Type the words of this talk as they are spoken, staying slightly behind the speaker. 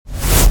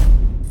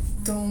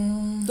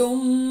Dum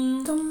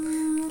dum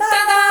dum da.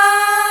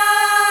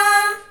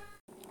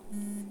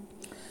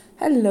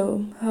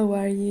 Hello, how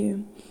are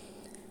you?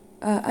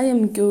 I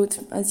am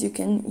good. As you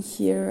can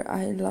hear,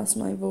 I lost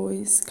my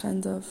voice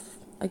kind of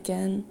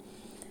again,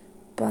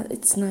 but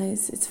it's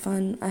nice, it's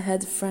fun. I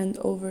had a friend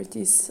over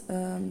this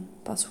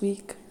past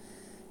week.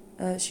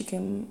 She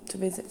came to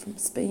visit from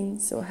Spain,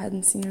 so I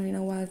hadn't seen her in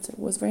a while. So it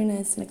was very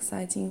nice and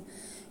exciting.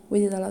 We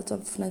did a lot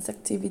of nice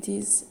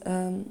activities,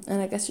 and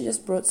I guess she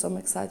just brought some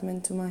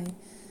excitement to my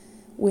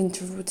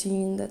winter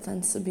routine that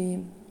tends to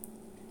be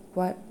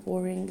quite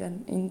boring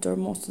and indoor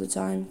most of the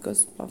time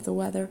because of the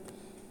weather.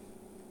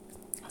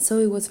 So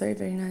it was very,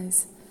 very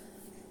nice.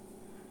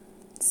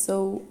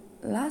 So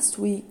last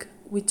week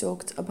we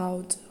talked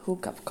about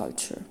hookup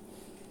culture.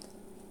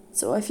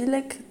 So I feel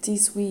like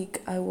this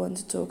week I want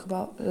to talk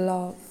about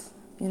love,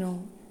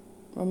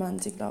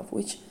 romantic love,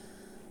 which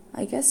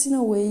I guess in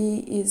a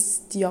way is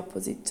the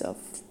opposite of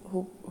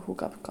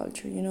hookup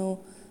culture.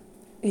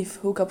 If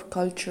hookup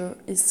culture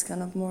is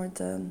kind of more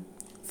the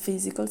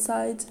physical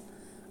side,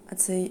 I'd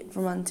say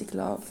romantic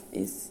love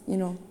is,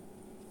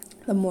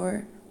 the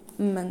more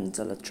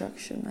mental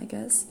attraction, I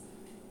guess.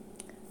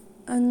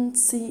 And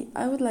see,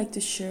 I would like to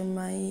share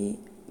my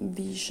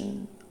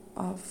vision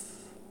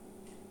of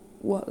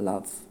what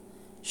love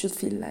should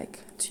feel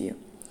like to you.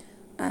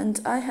 And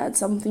I had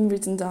something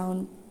written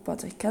down,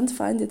 but I can't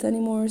find it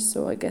anymore,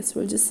 so I guess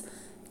we'll just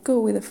go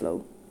with the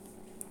flow.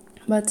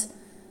 But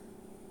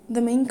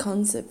the main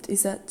concept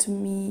is that to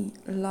me,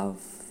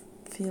 love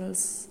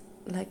feels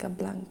like a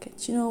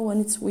blanket. When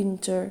it's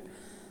winter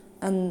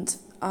and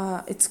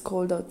it's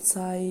cold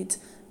outside,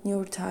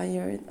 you're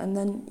tired, and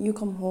then you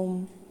come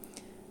home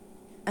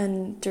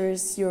and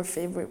there's your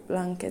favorite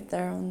blanket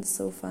there on the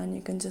sofa and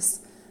you can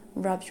just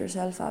wrap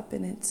yourself up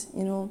in it,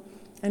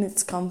 and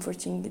it's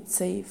comforting, it's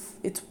safe,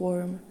 it's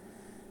warm,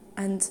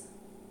 and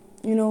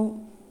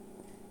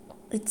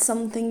it's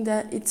something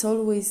that it's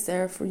always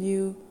there for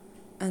you.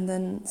 And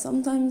then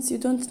sometimes you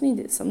don't need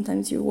it,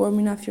 sometimes you're warm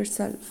enough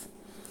yourself,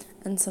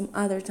 and some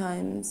other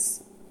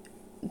times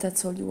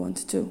that's all you want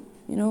to do.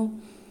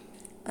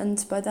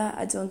 And by that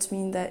I don't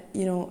mean that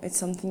it's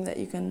something that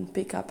you can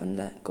pick up and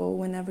let go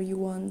whenever you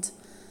want.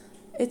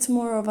 It's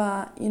more of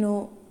a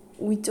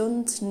we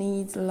don't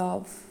need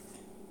love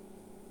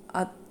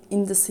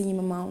in the same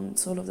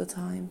amounts all of the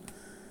time.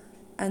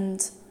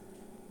 And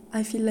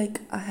I feel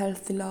like a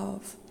healthy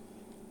love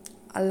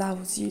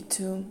allows you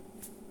to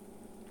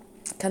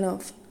kind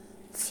of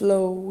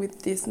flow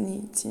with these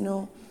needs,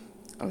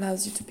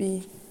 allows you to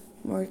be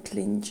more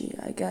clingy,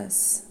 I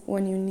guess,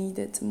 when you need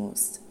it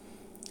most.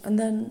 And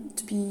then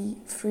to be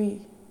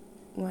free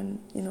when,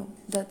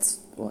 that's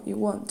what you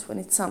want, when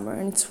it's summer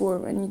and it's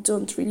warm and you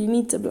don't really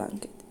need the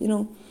blanket,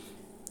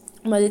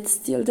 But it's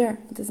still there.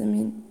 It doesn't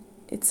mean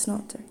it's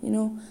not there,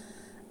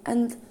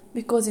 And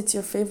because it's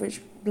your favorite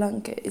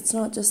blanket, it's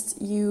not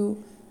just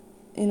you,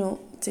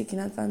 taking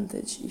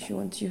advantage, if you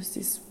want to use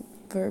this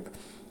verb,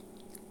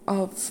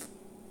 of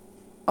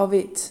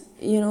it.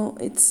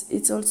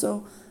 It's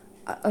also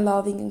a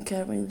loving and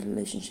caring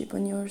relationship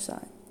on your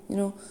side,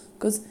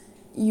 because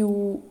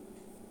you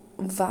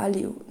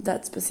value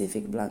that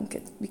specific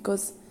blanket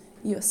because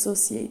you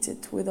associate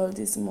it with all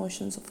these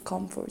emotions of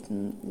comfort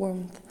and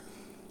warmth.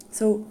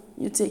 So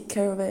you take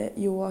care of it,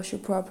 you wash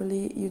it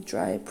properly, you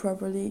dry it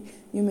properly,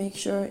 you make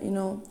sure,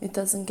 it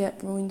doesn't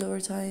get ruined over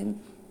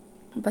time.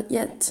 But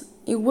yet,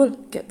 it will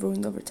get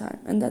ruined over time.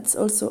 And that's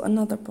also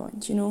another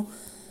point, You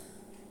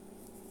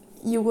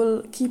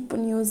will keep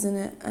on using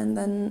it, and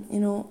then,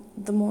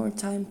 the more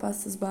time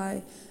passes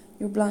by,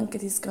 your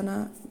blanket is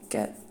gonna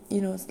get,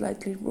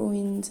 slightly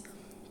ruined,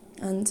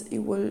 and it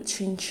will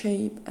change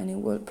shape, and it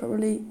will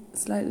probably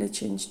slightly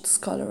change its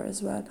color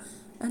as well.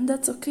 And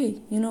that's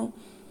okay,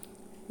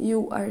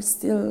 You are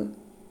still,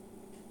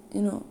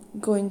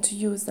 going to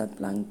use that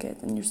blanket,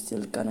 and you're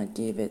still gonna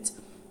give it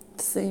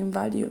the same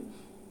value.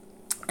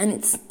 And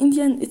it's, in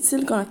the end, it's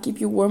still gonna keep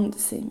you warm the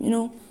same,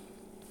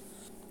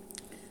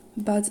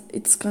 But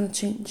it's gonna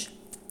change.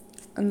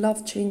 And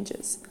love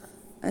changes.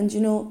 And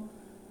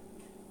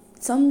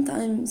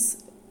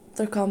sometimes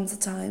there comes a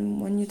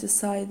time when you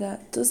decide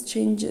that those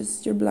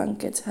changes your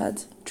blanket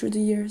had through the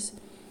years,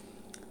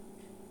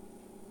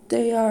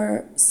 they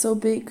are so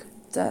big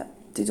that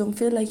they don't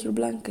feel like your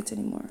blanket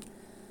anymore.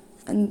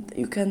 And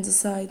you can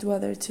decide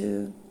whether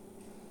to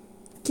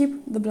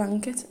keep the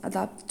blanket,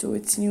 adapt to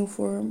its new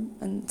form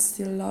and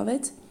still love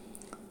it,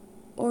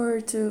 or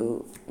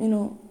to,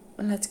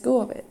 let go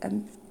of it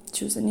and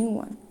choose a new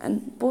one.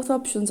 And both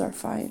options are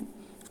fine.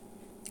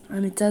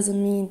 And it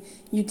doesn't mean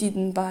you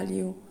didn't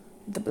value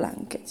the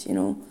blanket,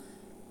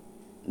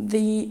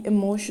 The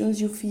emotions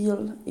you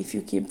feel if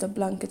you keep the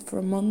blanket for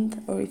a month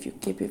or if you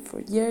keep it for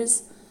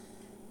years,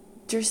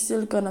 they're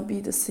still gonna be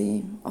the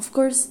same. Of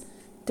course,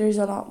 there's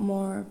a lot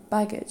more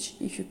baggage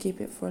if you keep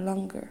it for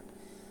longer.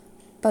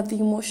 But the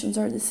emotions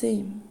are the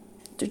same.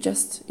 They're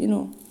just,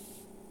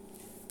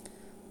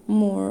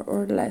 more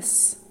or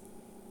less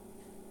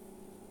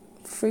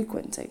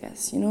frequent, I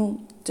guess,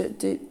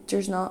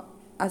 There's not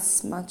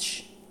as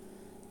much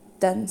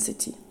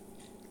density.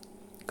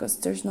 because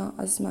there's not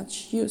as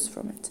much use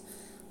from it.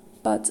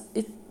 But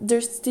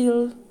they're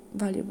still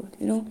valuable,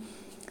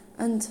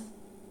 And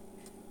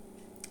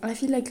I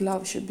feel like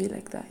love should be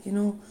like that,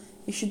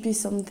 It should be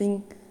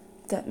something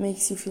that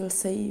makes you feel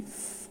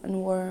safe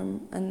and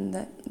warm, and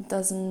that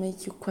doesn't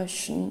make you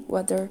question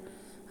whether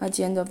at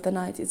the end of the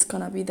night it's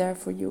gonna be there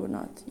for you or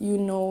not. You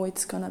know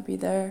it's gonna be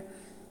there,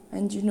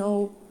 and you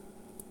know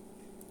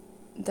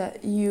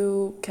that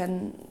you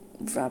can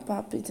wrap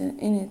up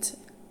in it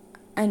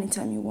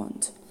anytime you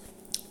want.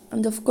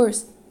 And of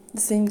course, the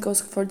same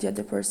goes for the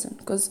other person,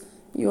 because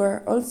you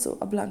are also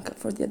a blanket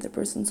for the other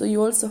person, so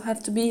you also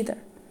have to be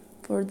there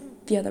for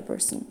the other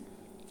person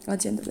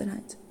at the end of the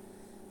night.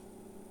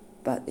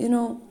 But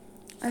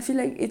I feel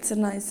like it's a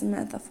nice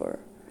metaphor,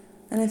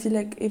 and I feel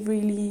like it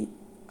really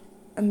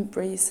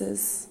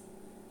embraces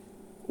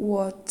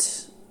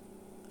what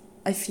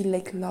I feel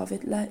like love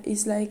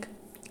is like.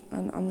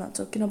 And I'm not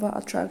talking about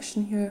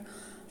attraction here.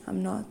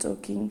 I'm not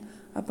talking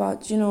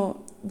about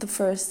the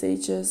first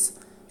stages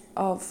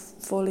of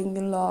falling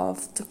in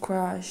love, the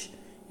crush,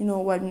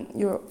 when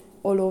you're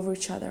all over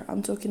each other.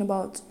 I'm talking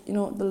about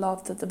the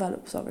love that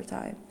develops over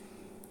time.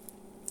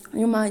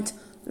 You might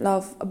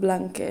love a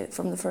blanket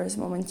from the first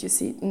moment you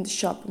see it in the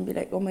shop and be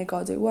like, oh my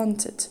god, I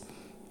want it.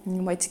 And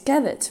you might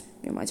get it.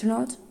 You might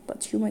not,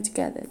 but you might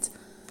get it.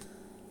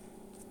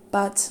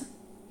 But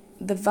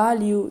the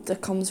value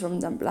that comes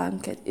from that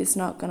blanket is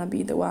not going to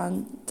be the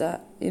one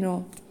that,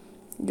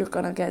 you're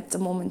going to get the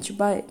moment you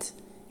buy it.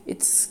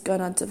 It's going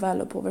to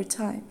develop over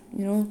time,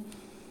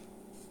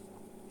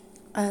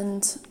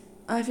 And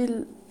I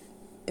feel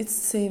it's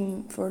the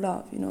same for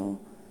love,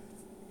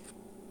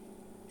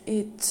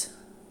 It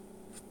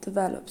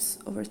develops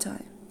over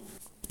time.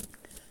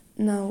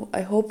 Now,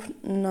 I hope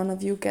none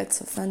of you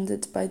gets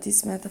offended by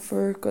this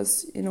metaphor,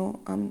 because,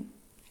 I'm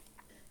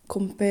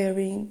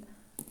comparing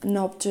an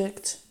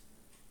object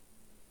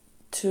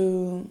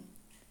to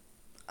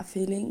a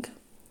feeling.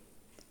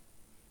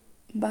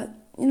 But,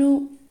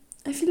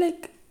 I feel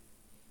like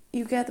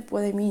you get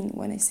what I mean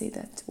when I say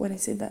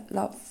that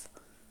love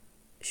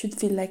should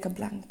feel like a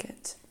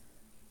blanket.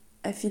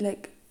 I feel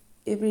like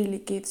it really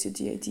gives you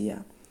the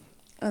idea.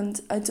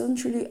 And I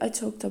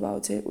talked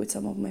about it with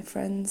some of my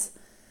friends.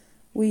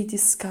 We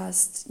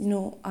discussed,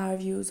 our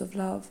views of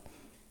love.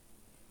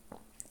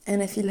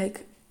 And I feel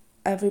like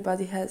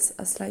everybody has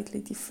a slightly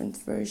different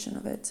version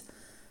of it.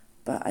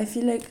 But I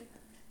feel like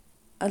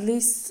at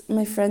least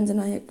my friend and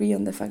I agree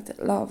on the fact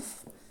that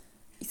love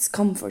is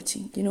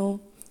comforting,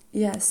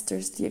 Yes,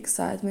 there's the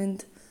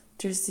excitement,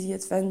 there's the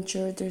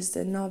adventure, there's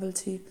the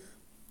novelty,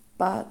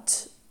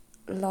 but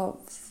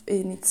love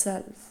in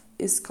itself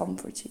is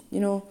comforting,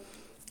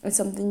 It's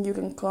something you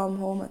can come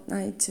home at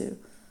night to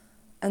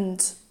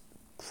and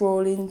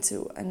crawl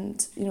into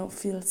and,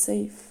 feel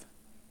safe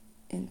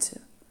into.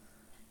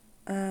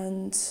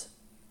 And,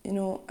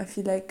 I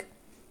feel like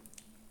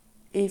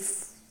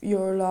if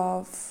your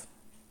love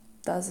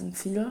doesn't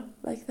feel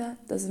like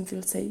that, doesn't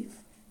feel safe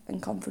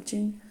and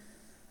comforting,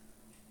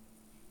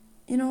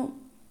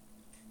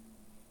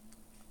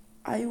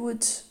 I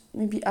would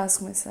maybe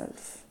ask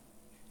myself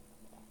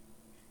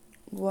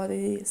what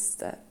it is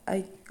that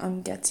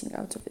I'm getting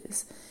out of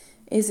this.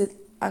 Is it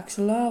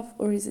actual love,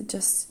 or is it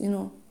just,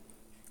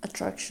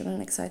 attraction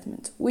and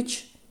excitement?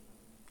 Which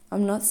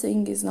I'm not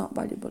saying is not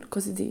valuable,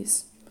 because it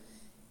is.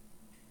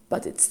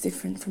 But it's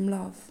different from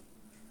love.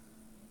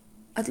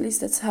 At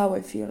least that's how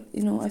I feel.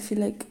 I feel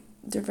like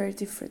they're very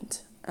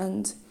different.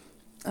 And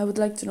I would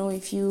like to know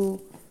if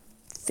you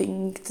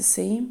think the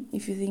same,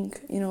 if you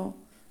think,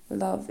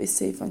 love is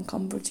safe and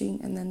comforting,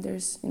 and then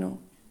there's,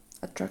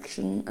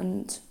 attraction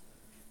and,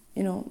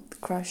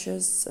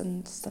 crushes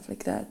and stuff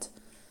like that.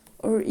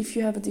 Or if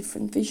you have a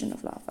different vision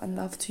of love, and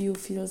love to you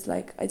feels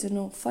like, I don't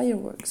know,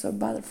 fireworks or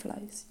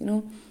butterflies,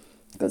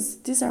 Because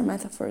these are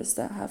metaphors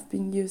that have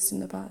been used in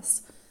the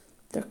past.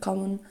 They're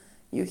common,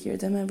 you hear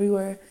them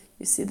everywhere,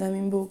 you see them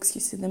in books,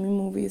 you see them in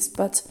movies,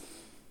 but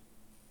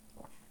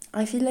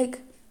I feel like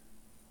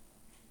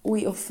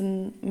we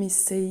often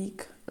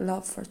mistake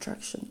love for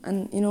attraction.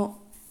 And,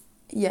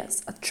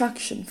 yes,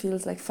 attraction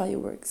feels like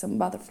fireworks and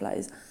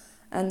butterflies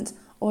and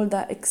all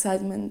that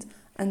excitement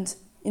and,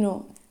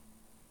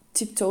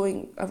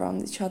 tiptoeing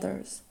around each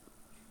other's.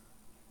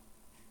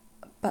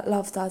 But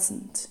love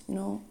doesn't,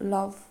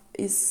 love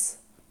is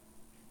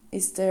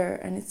there,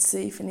 and it's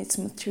safe, and it's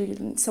material,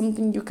 and it's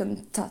something you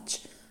can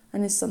touch,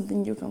 and it's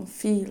something you can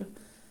feel.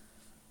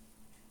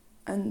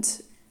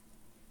 And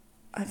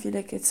I feel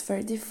like it's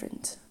very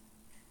different.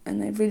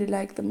 And I really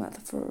like the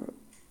metaphor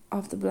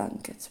of the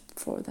blanket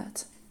for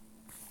that.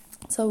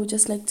 So I would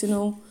just like to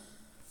know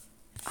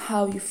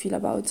how you feel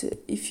about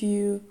it. If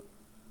you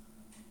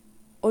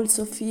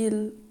also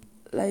feel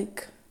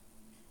like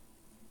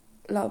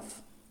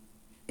love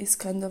is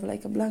kind of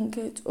like a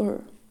blanket,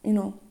 or,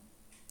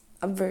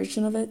 a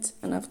version of it,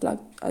 and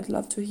I'd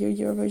love to hear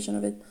your version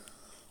of it.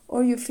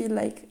 Or you feel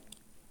like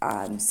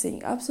I'm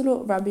saying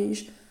absolute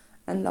rubbish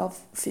and love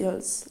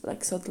feels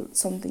like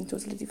something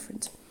totally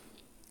different.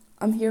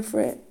 I'm here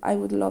for it. I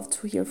would love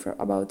to hear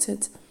about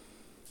it.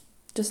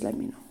 Just let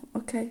me know.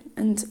 okay?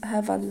 And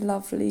have a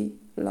lovely,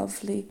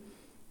 lovely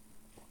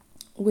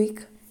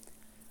week.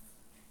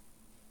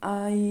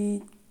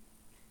 I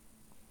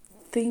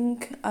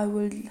think I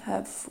will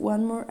have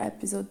one more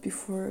episode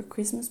before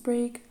Christmas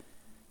break,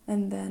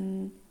 and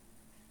then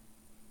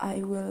I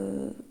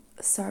will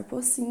start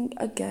posting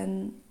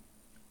again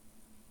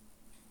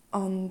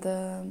on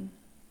the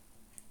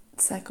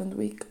second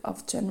week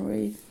of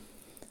January,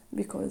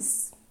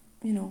 because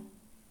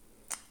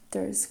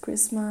there's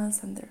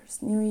Christmas and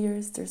there's New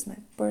Year's, there's my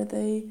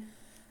birthday,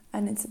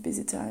 and it's a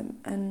busy time,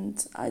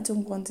 and I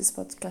don't want this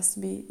podcast to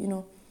be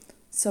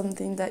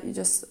something that you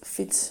just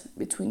fit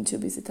between two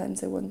busy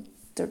times. I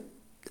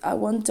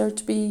want there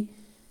to be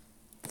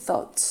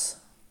thoughts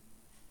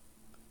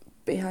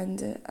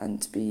behind it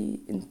and to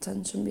be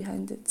intention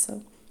behind it.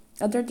 So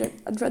I'd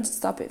rather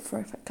stop it for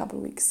a couple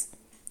of weeks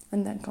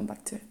and then come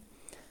back to it.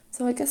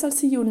 So I guess I'll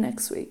see you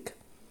next week,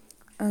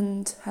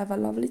 and have a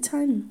lovely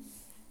time.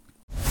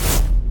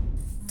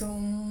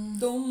 Dum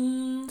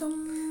dum dum.